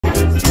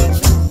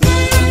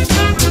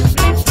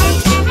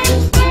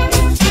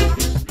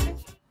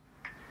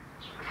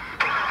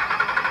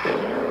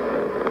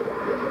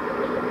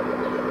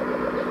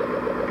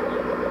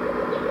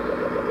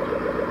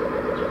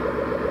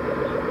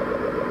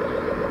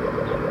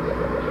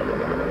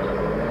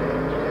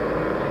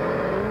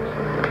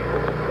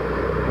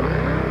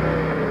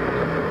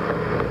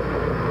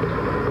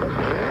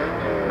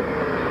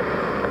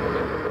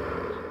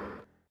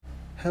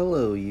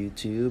Hello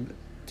YouTube.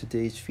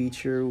 Today's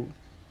feature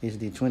is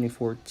the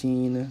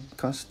 2014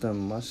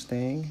 custom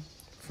Mustang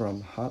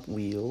from Hot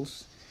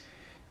Wheels.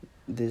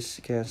 This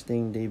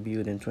casting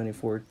debuted in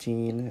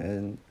 2014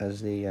 and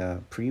as the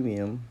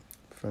premium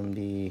from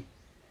the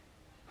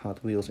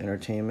Hot Wheels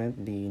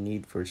Entertainment, the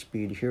Need for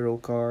Speed Hero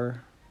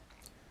car.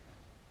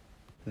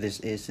 This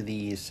is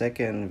the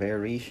second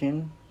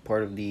variation,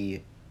 part of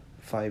the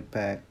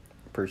 5-pack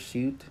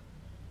Pursuit,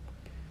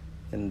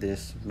 in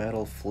this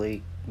metal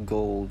flake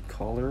gold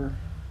color,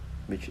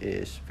 which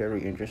is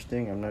very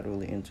interesting. I'm not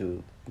really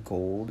into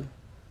gold.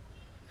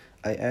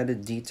 I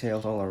added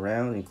details all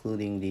around,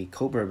 including the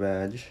Cobra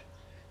badge,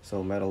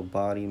 so metal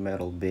body,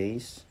 metal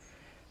base.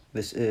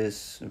 This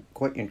is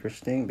quite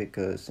interesting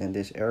because in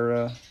this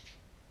era,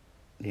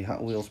 the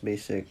Hot Wheels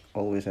Basic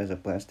always has a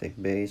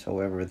plastic base,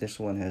 however this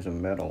one has a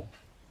metal.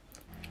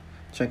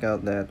 Check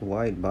out that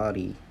wide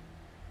body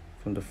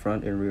from the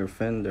front and rear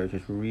fender,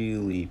 just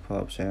really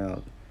pops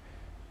out,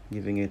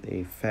 giving it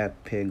a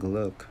fat pig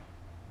look.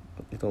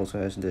 It also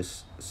has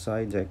this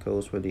side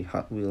decals with the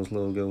Hot Wheels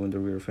logo in the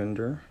rear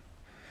fender.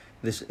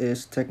 This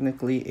is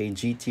technically a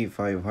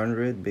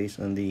GT500 based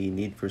on the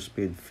Need for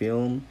Speed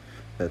film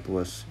that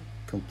was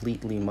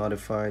completely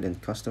modified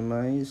and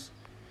customized.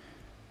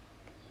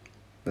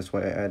 That's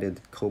why I added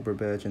Cobra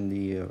badge in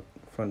the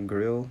front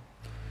grille.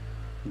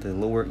 The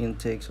lower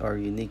intakes are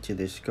unique to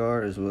this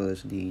car, as well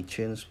as the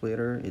chin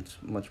splitter. It's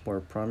much more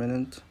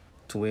prominent.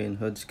 Twin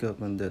hood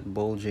scoop on that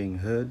bulging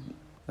hood,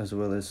 as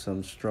well as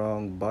some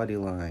strong body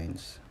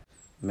lines.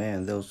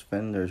 Man, those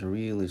fenders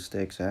really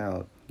sticks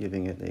out,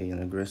 giving it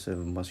an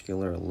aggressive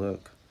muscular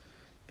look.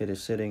 It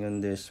is sitting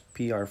on this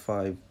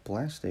PR5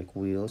 plastic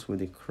wheels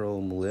with a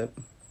chrome lip.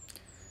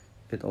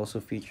 It also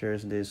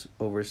features this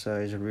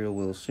oversized rear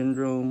wheel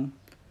syndrome,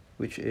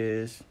 which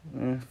is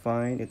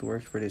fine. It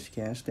works for this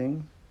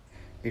casting.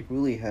 It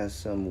really has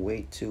some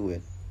weight to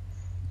it.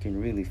 You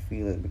can really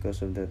feel it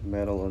because of that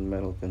metal on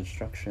metal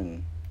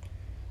construction.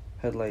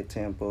 Headlight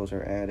tampos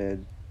are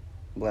added.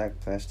 Black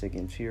plastic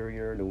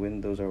interior. The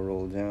windows are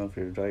rolled down for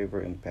the driver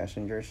and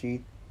passenger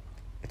seat.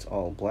 It's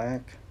all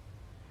black.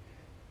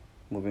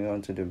 Moving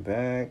on to the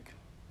back,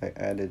 I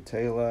added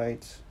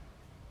taillights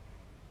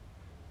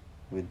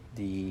with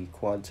the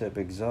quad tip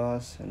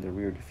exhaust and the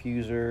rear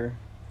diffuser,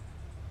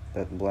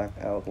 that blacked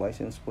out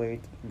license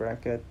plate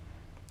bracket,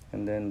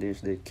 and then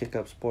there's the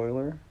kick-up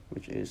spoiler,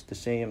 which is the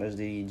same as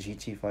the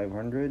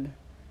GT500.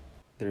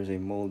 There's a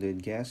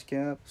molded gas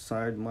cap,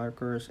 side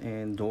markers,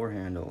 and door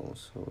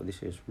handles. So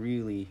this is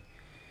really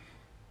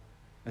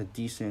a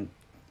decent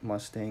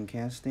Mustang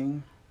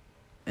casting.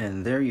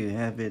 And there you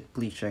have it.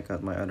 Please check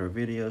out my other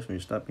videos when you're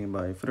stopping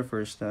by for the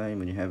first time.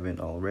 When you haven't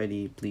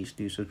already, please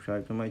do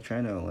subscribe to my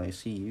channel. I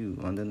see you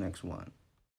on the next one.